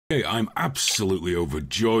Hey, I'm absolutely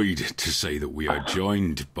overjoyed to say that we are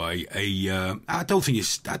joined by I don't think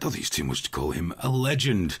it's too much to call him a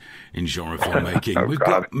legend in genre filmmaking. Oh, We've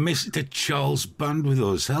God. got Mr. Charles Band with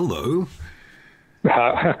us. Hello.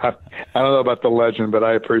 I don't know about the legend, but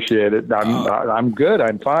I appreciate it. I'm good.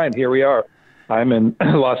 I'm fine. Here we are. I'm in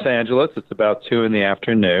Los Angeles. It's about 2 in the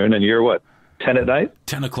afternoon, and you're what, 10 at night?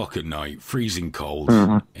 10 o'clock at night, freezing cold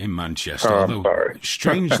in Manchester. Oh, I'm Although, sorry.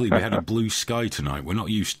 strangely, we had a blue sky tonight. We're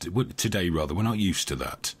not used to, today rather, we're not used to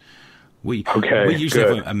that. We usually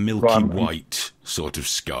good. have a milky white sort of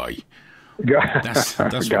sky. That's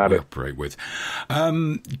what we operate with.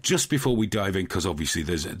 Just before we dive in, because obviously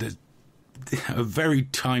there's a very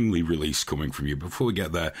timely release coming from you. Before we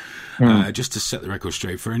get there, just to set the record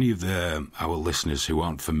straight for any of our listeners who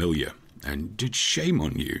aren't familiar, and did shame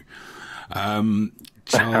on you.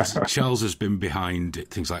 Charles has been behind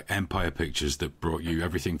things like Empire Pictures that brought you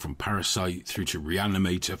everything from Parasite through to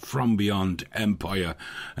Reanimator, From Beyond, Empire,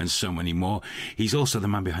 and so many more. He's also the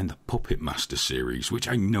man behind the Puppet Master series, which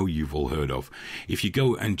I know you've all heard of. If you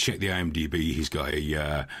go and check the IMDb, he's got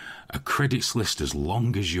a credits list as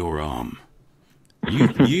long as your arm.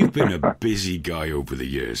 You've been a busy guy over the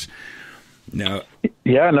years. Now,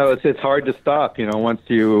 yeah, no, it's hard to stop, once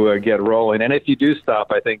you get rolling. And if you do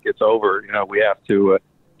stop, I think it's over. We have to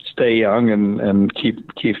stay young and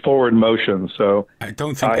keep forward motion. So I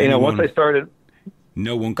don't think once I started,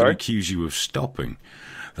 no one can accuse you of stopping.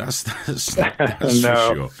 That's no. for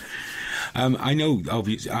sure. I know,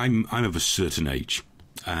 obviously, I'm of a certain age,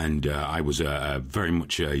 and I was very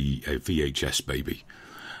much a VHS baby.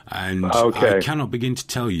 And I cannot begin to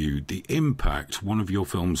tell you the impact one of your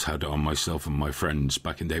films had on myself and my friends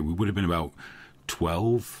back in the day. We would have been about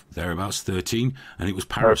 12, thereabouts 13, and it was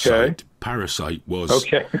Parasite. Okay. Parasite was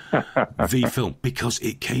the film, because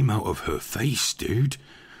it came out of her face, dude.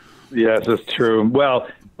 Yes, that's true. Well,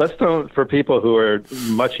 for people who are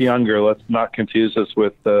much younger, let's not confuse us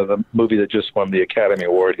with the movie that just won the Academy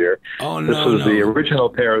Award here. Oh, no, This was the original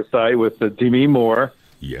Parasite with Demi Moore.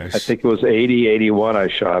 Yes. I think it was 81 I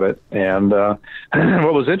shot it. And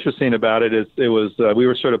what was interesting about it is we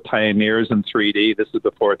were sort of pioneers in 3D. This is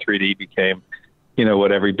before 3D became,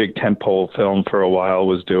 what every big tentpole film for a while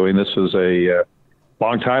was doing. This was a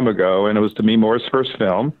long time ago, and it was Demi Moore's first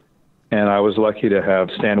film. And I was lucky to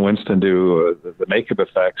have Stan Winston do the makeup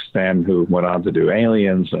effects, Stan, who went on to do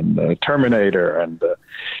Aliens and Terminator and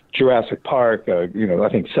Jurassic Park, I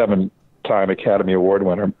think 7-time Academy Award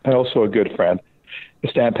winner, and also a good friend.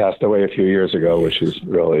 Stan passed away a few years ago, which is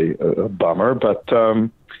really a bummer. But,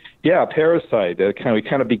 Parasite. We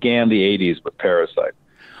kind of began the 80s with Parasite.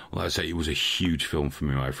 Well, I'd say it was a huge film for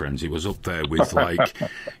me, my friends. It was up there with, the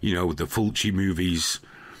Fulci movies,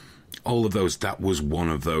 all of those. That was one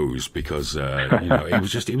of those because, it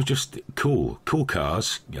was just cool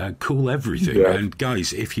cars, cool everything. Yeah. And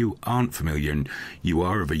guys, if you aren't familiar and you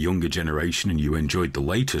are of a younger generation and you enjoyed the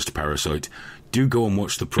latest Parasite, do go and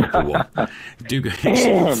watch the proper one.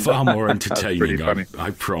 It's far more entertaining,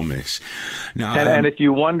 I promise. Now, and if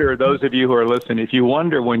you wonder, those of you who are listening, if you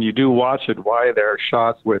wonder when you do watch it, why there are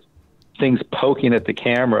shots with things poking at the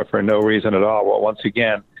camera for no reason at all, well, once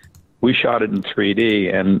again, we shot it in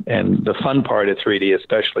 3D, and the fun part of 3D,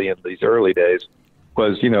 especially in these early days,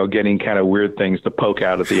 was, getting kind of weird things to poke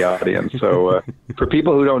out at the audience. So for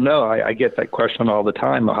people who don't know, I get that question all the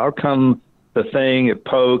time. How come the thing, it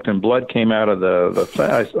poked and blood came out of the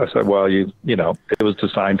thing? I said, well, it was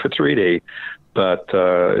designed for 3D, but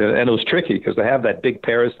and it was tricky because to have that big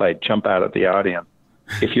parasite jump out at the audience,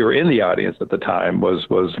 if you were in the audience at the time, was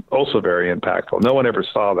also very impactful. No one ever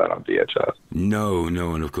saw that on VHS. No,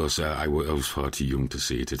 and of course I was far too young to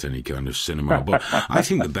see it at any kind of cinema. But I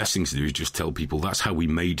think the best thing to do is just tell people that's how we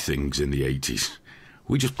made things in the 80s.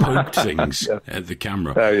 We just poked things at the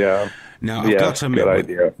camera. Yeah. Now, I've got to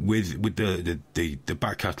admit, with the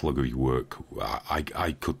back catalogue of your work,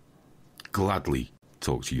 I could gladly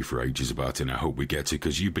talk to you for ages about it, and I hope we get to,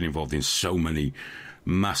 because you've been involved in so many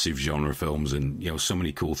massive genre films and so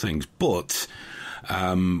many cool things. But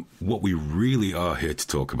what we really are here to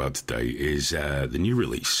talk about today is the new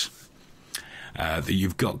release that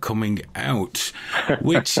you've got coming out,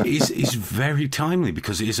 which is very timely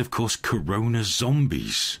because it is, of course, Corona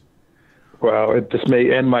Zombies. Well, this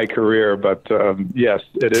may end my career, but yes,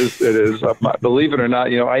 it is. It is. Believe it or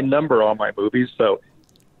not, I number all my movies, so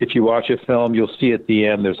if you watch a film, you'll see at the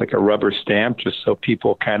end there's like a rubber stamp, just so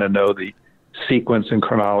people kind of know the sequence and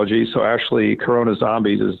chronology. So actually, Corona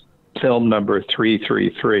Zombies is film number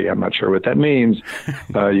 333. I'm not sure what that means.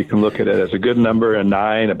 You can look at it as a good number, a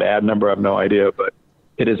 9, a bad number. I have no idea, but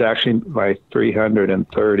It is actually my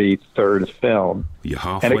 333rd film. You're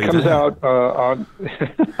halfway and it comes there. out on,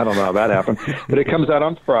 I don't know how that happened, but it comes out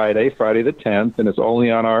on Friday the 10th, and it's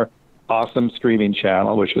only on our awesome streaming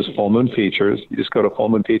channel, which is Full Moon Features. You just go to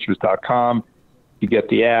fullmoonfeatures.com. You get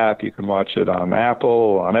the app. You can watch it on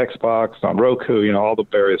Apple, on Xbox, on Roku, all the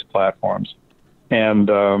various platforms. And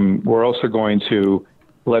we're also going to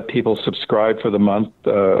let people subscribe for the month.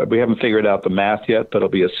 We haven't figured out the math yet, but it'll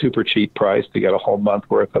be a super cheap price to get a whole month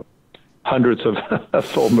worth of hundreds of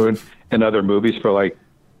Full Moon and other movies for like,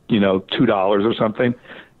 $2 or something.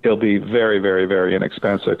 It'll be very, very, very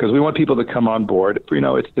inexpensive because we want people to come on board.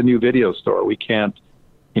 It's the new video store. We can't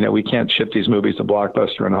ship these movies to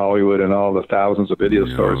Blockbuster in Hollywood and all the thousands of video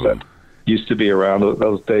stores that used to be around.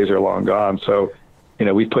 Those days are long gone. So,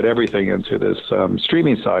 we put everything into this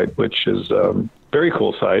streaming site, which is very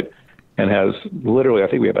cool site, and has literally, I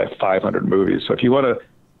think we have like 500 movies. So if you want to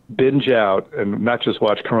binge out and not just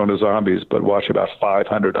watch Corona Zombies, but watch about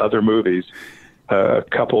 500 other movies, a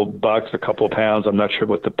couple bucks, a couple pounds, I'm not sure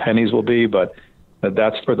what the pennies will be, but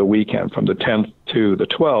that's for the weekend. From the 10th to the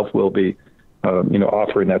 12th, we'll be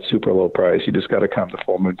offering that super low price. You just got to come to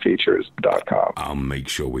fullmoonfeatures.com. I'll make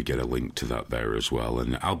sure we get a link to that there as well,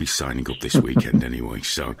 and I'll be signing up this weekend anyway.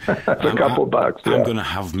 So a couple bucks. Yeah. I'm going to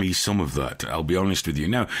have me some of that. I'll be honest with you.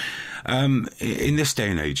 Now, in this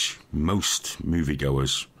day and age, most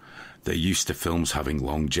moviegoers, they're used to films having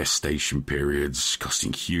long gestation periods,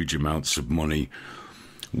 costing huge amounts of money.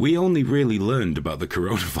 We only really learned about the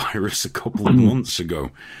coronavirus a couple of months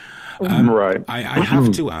ago. Right. I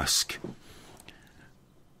have to ask,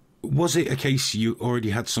 was it a case you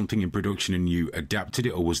already had something in production and you adapted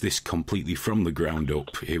it, or was this completely from the ground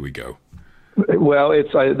up? Here we go. Well,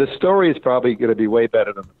 the story is probably going to be way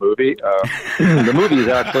better than the movie.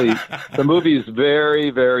 The movie is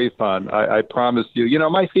very, very fun. I promise you.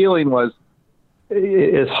 My feeling was,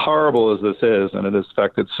 as horrible as this is, and it has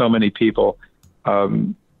affected so many people, I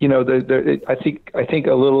think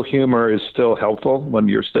a little humor is still helpful when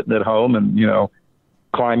you're sitting at home and,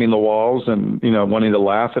 climbing the walls and, wanting to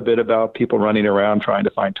laugh a bit about people running around trying to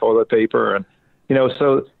find toilet paper. And,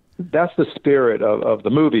 so that's the spirit of the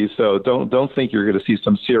movie. So don't think you're going to see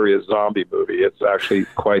some serious zombie movie. It's actually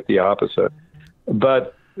quite the opposite.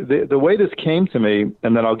 But the way this came to me,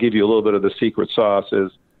 and then I'll give you a little bit of the secret sauce,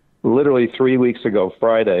 is literally 3 weeks ago,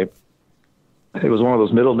 Friday. It was one of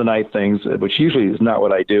those middle of the night things, which usually is not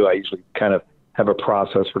what I do. I usually kind of have a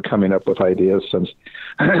process for coming up with ideas, since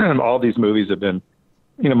all these movies have been,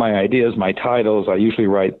 my ideas, my titles. I usually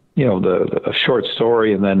write, a short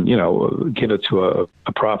story and then, give it to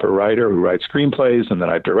a proper writer who writes screenplays, and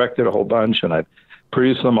then I've directed a whole bunch and I've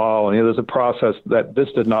produced them all. And there's a process that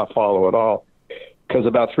this did not follow at all. Because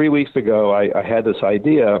about 3 weeks ago, I had this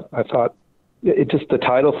idea. I thought, the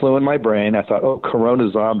title flew in my brain. I thought,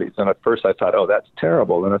 Corona Zombies. And at first I thought, that's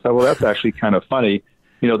terrible. And I thought, well, that's actually kind of funny.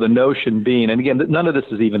 The notion being, and again, none of this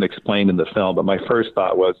is even explained in the film, but my first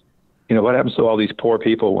thought was, what happens to all these poor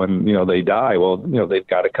people when, they die? Well, they've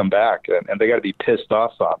got to come back, and they got to be pissed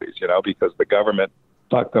off zombies, because the government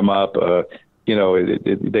fucked them up.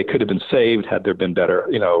 They could have been saved had there been better,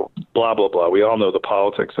 blah, blah, blah. We all know the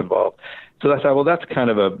politics involved. So I thought, well, that's kind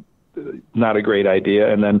of not a great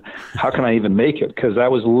idea. And then how can I even make it? Because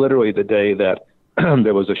that was literally the day that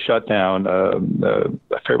there was a shutdown,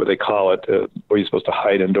 I forget what they call it, where you're supposed to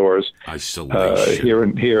hide indoors.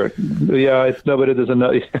 Isolation. Here. Yeah, but it is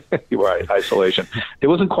another, you're right, isolation. It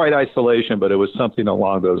wasn't quite isolation, but it was something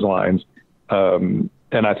along those lines. And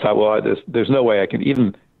I thought, well, there's no way I can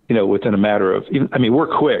even, within a matter of,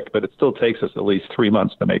 we're quick, but it still takes us at least 3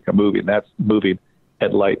 months to make a movie, and that's moving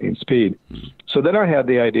at lightning speed. Mm-hmm. So then I had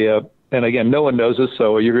the idea, and again, no one knows this,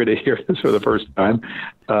 so you're going to hear this for the first time,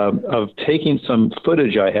 of taking some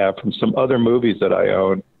footage I have from some other movies that I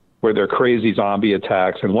own where there are crazy zombie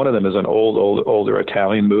attacks. And one of them is an older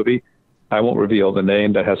Italian movie. I won't reveal the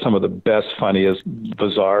name, that has some of the best, funniest,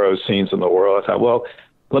 bizarro scenes in the world. I thought, well,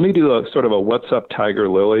 let me do a sort of a What's Up, Tiger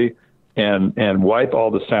Lily, and wipe all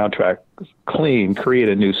the soundtrack clean, create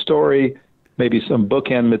a new story, maybe some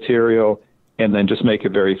bookend material, and then just make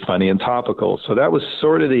it very funny and topical. So that was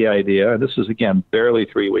sort of the idea. This is, again, barely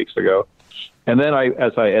 3 weeks ago. And then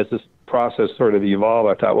as this process sort of evolved,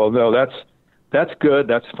 I thought, well, no, that's good,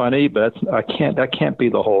 that's funny, but that can't be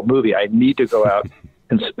the whole movie. I need to go out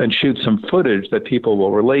and shoot some footage that people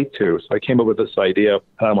will relate to. So I came up with this idea,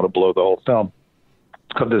 and I want to blow the whole film,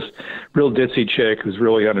 of this real ditzy chick who's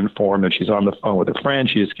really uninformed, and she's on the phone with a friend.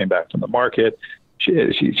 She just came back from the market.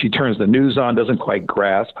 She turns the news on, doesn't quite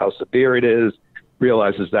grasp how severe it is.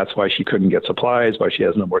 realizes that's why she couldn't get supplies, why she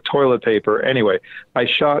has no more toilet paper. Anyway, I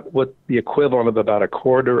shot what the equivalent of about a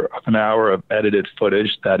quarter of an hour of edited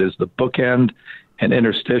footage. That is the bookend and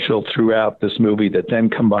interstitial throughout this movie that then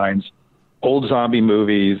combines old zombie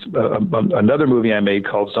movies, another movie I made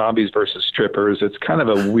called Zombies versus Strippers. It's kind of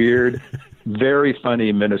a weird, very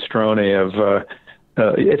funny minestrone of...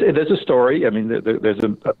 there's a story. I mean, there's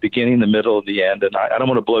a beginning, the middle, and the end, and I don't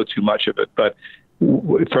want to blow too much of it. But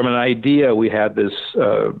from an idea, we had this.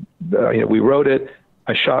 We wrote it.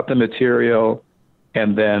 I shot the material,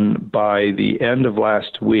 and then by the end of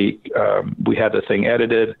last week, we had the thing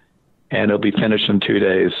edited, and it'll be finished in 2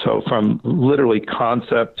 days. So from literally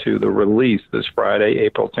concept to the release this Friday,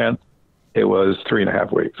 April 10th. It was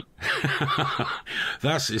 3.5 weeks.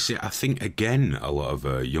 I think, again, a lot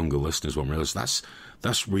of younger listeners won't realize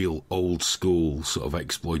that's real old school sort of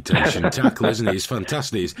exploitation tackle, isn't it? It's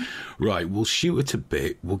fantastic. Right, we'll shoot it a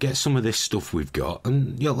bit. We'll get some of this stuff we've got,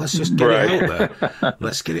 and let's just get it out there.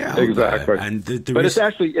 Let's get it out exactly. there. And it's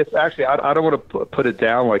actually. I don't want to put it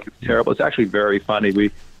down like it's terrible. It's actually very funny.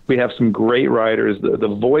 We have some great writers. The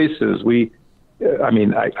voices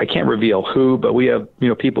I can't reveal who, but we have,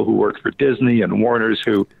 people who work for Disney and Warner's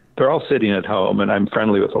who they're all sitting at home, and I'm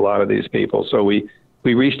friendly with a lot of these people. So we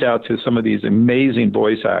reached out to some of these amazing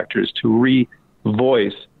voice actors to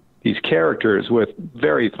re-voice these characters with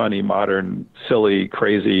very funny, modern, silly,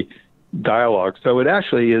 crazy dialogue. So it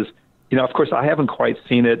actually is, of course, I haven't quite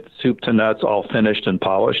seen it soup to nuts, all finished and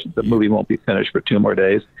polished. The movie won't be finished for 2 more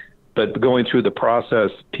days. But going through the process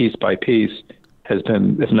piece by piece has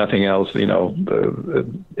been, if nothing else,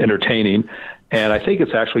 entertaining. And I think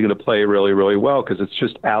it's actually going to play really, really well because it's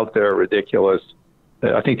just out there, ridiculous.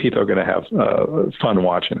 I think people are going to have fun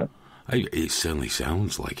watching it. It certainly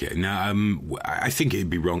sounds like it. Now, I think it'd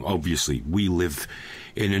be wrong. Obviously, we live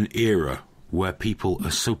in an era where people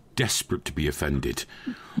are so desperate to be offended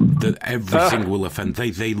that everything will offend.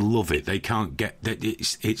 They love it. They can't get that.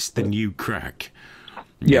 It's the new crack.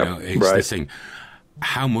 It's right. the thing.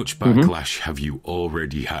 How much backlash have you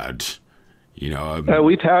already had?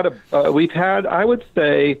 We've had. I would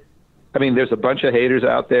say, there's a bunch of haters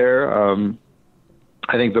out there.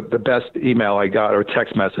 I think the best email I got, or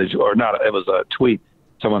text message, or not, it was a tweet.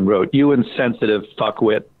 Someone wrote, "You insensitive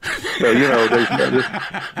fuckwit." So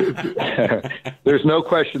there's no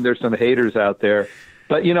question. There's some haters out there,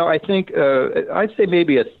 but I think I'd say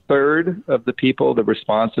maybe a third of the people, the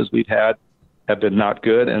responses we've had, have been not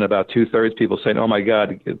good, and about 2/3 people saying, "Oh my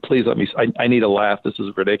God, please let me! I need a laugh. This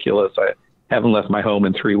is ridiculous. I haven't left my home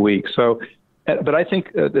in 3 weeks." So, but I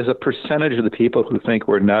think there's a percentage of the people who think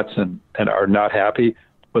we're nuts and are not happy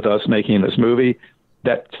with us making this movie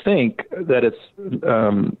that think that it's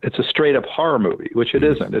a straight up horror movie, which it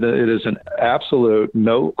isn't. It is an absolute,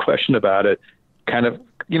 no question about it, kind of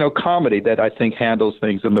comedy that I think handles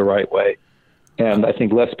things in the right way, and I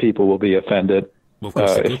think less people will be offended. Well,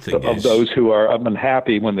 of those who are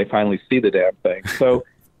unhappy when they finally see the damn thing. So,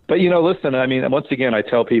 but listen, once again, I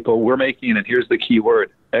tell people we're making, and here's the key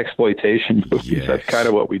word, exploitation movies. Yes. That's kind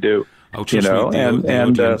of what we do. Oh, trust me, the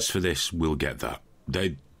audience for this will get that.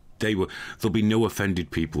 There'll be no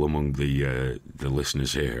offended people among the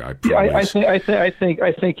listeners here. I promise. I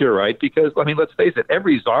think you're right because let's face it,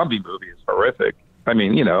 every zombie movie is horrific.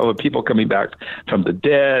 People coming back from the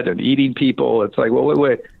dead and eating people. It's like, well,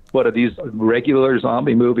 wait. What are these regular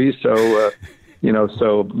zombie movies? So,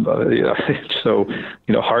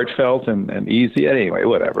 heartfelt and easy. Anyway,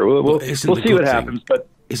 whatever. We'll see what happens. But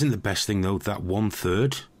isn't the best thing though that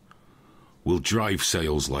 1/3 will drive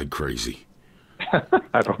sales like crazy?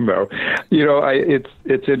 I don't know.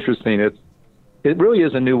 It's interesting. It really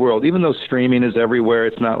is a new world. Even though streaming is everywhere,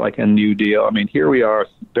 it's not like a new deal. Here we are, a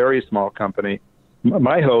very small company.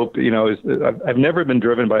 My hope, is I've never been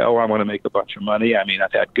driven by, I want to make a bunch of money.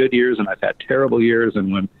 I've had good years and I've had terrible years.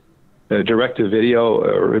 And when direct-to-video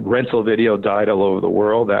or rental video died all over the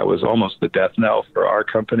world, that was almost the death knell for our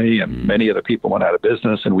company. And many other people went out of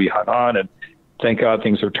business, and we hung on. And thank God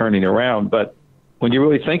things are turning around. But when you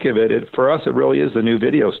really think of it, for us, it really is the new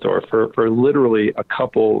video store for literally a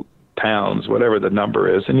couple pounds, whatever the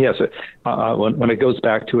number is. And yes, when it goes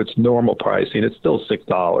back to its normal pricing, it's still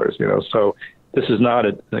 $6. So. This is not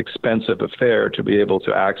an expensive affair to be able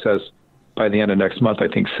to access by the end of next month, I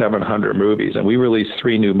think 700 movies. And we release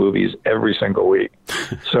 3 new movies every single week.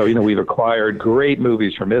 So, we've acquired great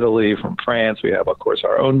movies from Italy, from France. We have, of course,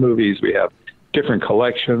 our own movies. We have different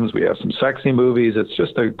collections. We have some sexy movies. It's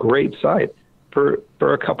just a great site for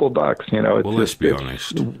a couple bucks. Let's be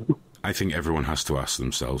honest. I think everyone has to ask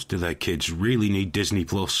themselves, do their kids really need Disney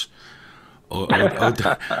Plus? Or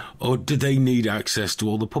do they need access to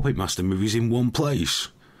all the Puppet Master movies in one place?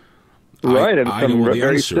 Right, and I some know what the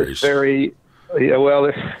very, answer is. very, yeah,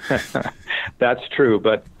 well, that's true.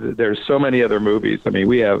 But there's so many other movies. I mean,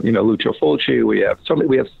 we have, Lucio Fulci. We have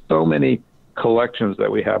so many collections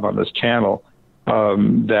that we have on this channel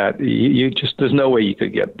that you just, there's no way you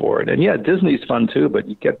could get bored. And yeah, Disney's fun too, but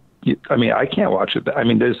I can't watch it. I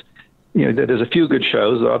mean, there's a few good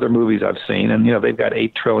shows, other movies I've seen, and they've got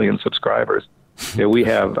 8 trillion subscribers. We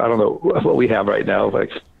have, I don't know what we have right now,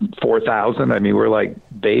 like 4,000. I mean, we're like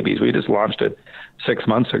babies. We just launched it 6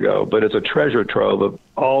 months ago, but it's a treasure trove of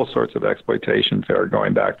all sorts of exploitation fare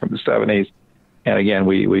going back from the 70s. And again,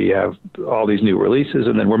 we have all these new releases,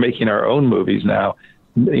 and then we're making our own movies now,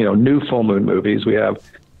 new full moon movies. We have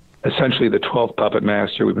essentially the 12th Puppet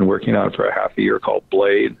Master we've been working on for a half a year called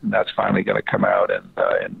Blade, and that's finally going to come out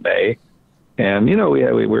in May. And,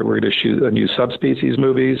 we're going to shoot a new Subspecies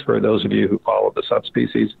movies for those of you who follow the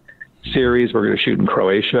Subspecies series. We're going to shoot in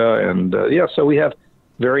Croatia. And, so we have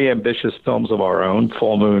very ambitious films of our own,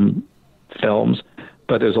 full moon films,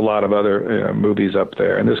 but there's a lot of other movies up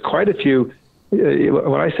there. And there's quite a few.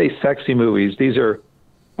 When I say sexy movies, these are,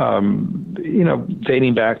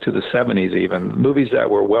 dating back to the 70s even, movies that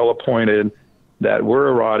were well appointed, that were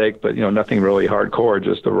erotic, but, nothing really hardcore,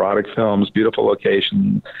 just erotic films, beautiful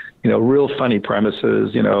location, real funny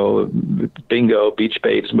premises, bingo, beach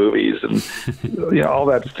babes movies, and, all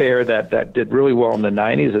that fare that did really well in the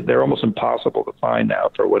 90s, that they're almost impossible to find now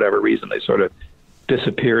for whatever reason. They sort of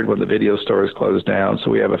disappeared when the video stores closed down. So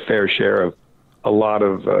we have a fair share of a lot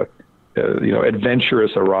of,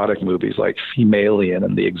 adventurous erotic movies like Femalien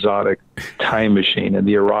and The Exotic Time Machine and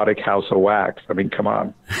The Erotic House of Wax. I mean, come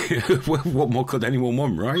on. What more could anyone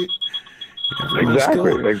want, right?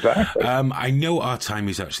 Exactly. I know our time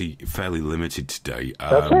is actually fairly limited today.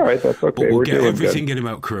 That's all right. That's okay. But we'll get everything in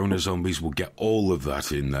about Corona Zombies. We'll get all of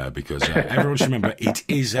that in there because everyone should remember it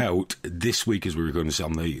is out this week as we're going to say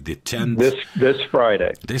on the 10th. This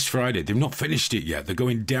Friday. This Friday. They've not finished it yet. They're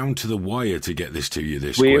going down to the wire to get this to you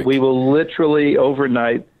this week. We will literally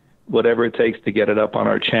overnight, whatever it takes to get it up on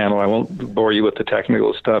our channel. I won't bore you with the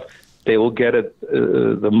technical stuff. They will get it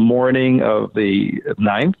the morning of the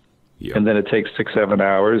 9th. Yep. And then it takes 6-7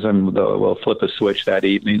 hours, and we'll flip a switch that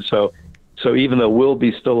evening. So even though we'll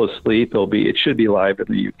be still asleep, it should be live in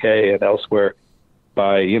the UK and elsewhere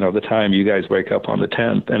by the time you guys wake up on the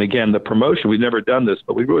 10th. And again, the promotion, we've never done this,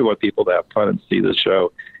 but we really want people to have fun and see the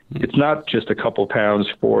show. Mm-hmm. It's not just a couple pounds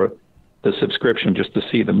for the subscription just to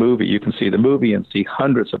see the movie. You can see the movie and see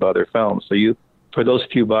hundreds of other films. So for those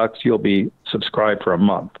few bucks, you'll be subscribed for a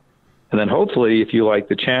month. And then hopefully, if you like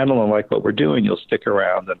the channel and like what we're doing, you'll stick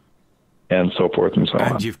around and so forth and so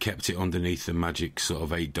on. And you've kept it underneath the magic sort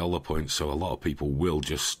of $8 point, so a lot of people will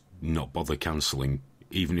just not bother cancelling,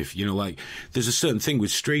 even if, there's a certain thing with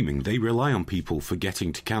streaming. They rely on people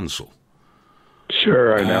forgetting to cancel.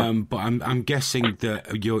 Sure, I know. But I'm guessing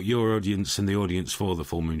that your audience and the audience for the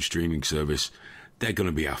Full Moon streaming service, they're going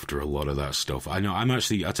to be after a lot of that stuff. I know. I'm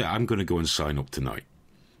going to go and sign up tonight.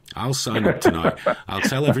 I'll sign up tonight. I'll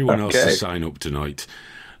tell everyone else to sign up tonight.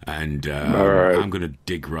 And right. I'm going to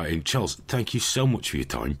dig right in. Charles, thank you so much for your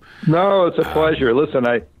time. No, it's a pleasure. Listen,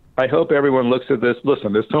 I hope everyone looks at this.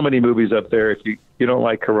 Listen, there's so many movies up there. If you don't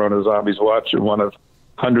like Corona Zombies, watch one of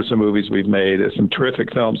hundreds of movies we've made. There's some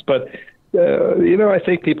terrific films. But, I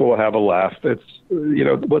think people will have a laugh. It's,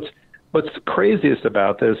 what's craziest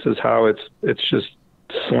about this is how it's just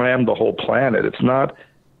slammed the whole planet. It's not...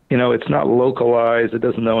 it's not localized. It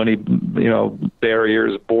doesn't know any,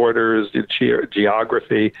 barriers, borders,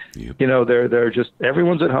 geography. Yep. They're just,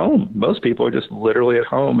 everyone's at home. Most people are just literally at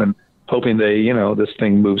home and hoping this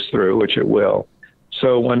thing moves through, which it will.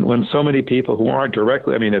 So when so many people who aren't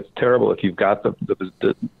directly, it's terrible if you've got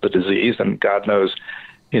the disease, and God knows,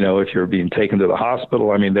 if you're being taken to the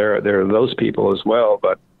hospital. There are those people as well,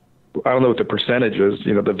 but I don't know what the percentage is.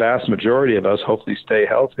 The vast majority of us hopefully stay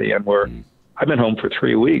healthy, and I've been home for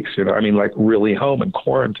 3 weeks, like really home in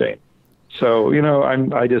quarantine. So,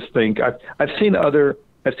 I just think I've seen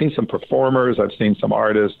some performers, I've seen some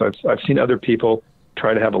artists, I've seen other people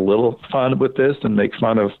try to have a little fun with this and make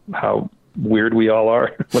fun of how weird we all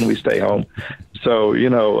are when we stay home. So,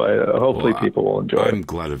 hopefully people will enjoy it. I'm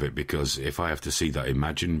glad of it, because if I have to see that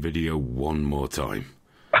Imagine video one more time,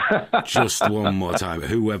 just one more time.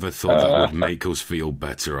 Whoever thought that would make us feel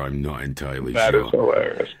better, I'm not entirely sure. That is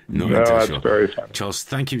hilarious. That's sure. Very funny. Charles,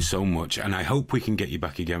 thank you so much, and I hope we can get you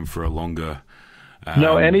back again for a longer...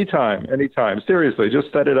 No, anytime. Seriously,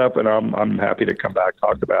 just set it up, and I'm happy to come back,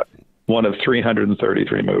 talk about one of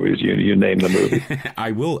 333 movies. You name the movie.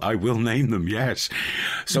 I will name them, yes.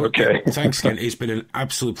 So, okay. Thanks again. It's been an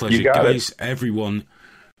absolute pleasure. Guys, everyone...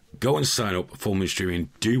 go and sign up, full ministry, and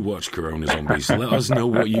do watch Corona Zombies. Let us know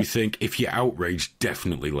what you think. If you're outraged,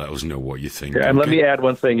 definitely let us know what you think. Yeah, and let me add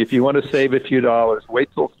one thing. If you want to save a few dollars, wait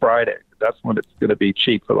till Friday. That's when it's going to be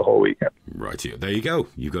cheap for the whole weekend. Right here. There you go.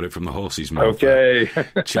 You got it from the horse's mouth. Okay.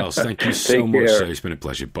 Charles, thank you so much, sir. It's been a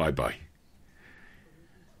pleasure. Bye-bye.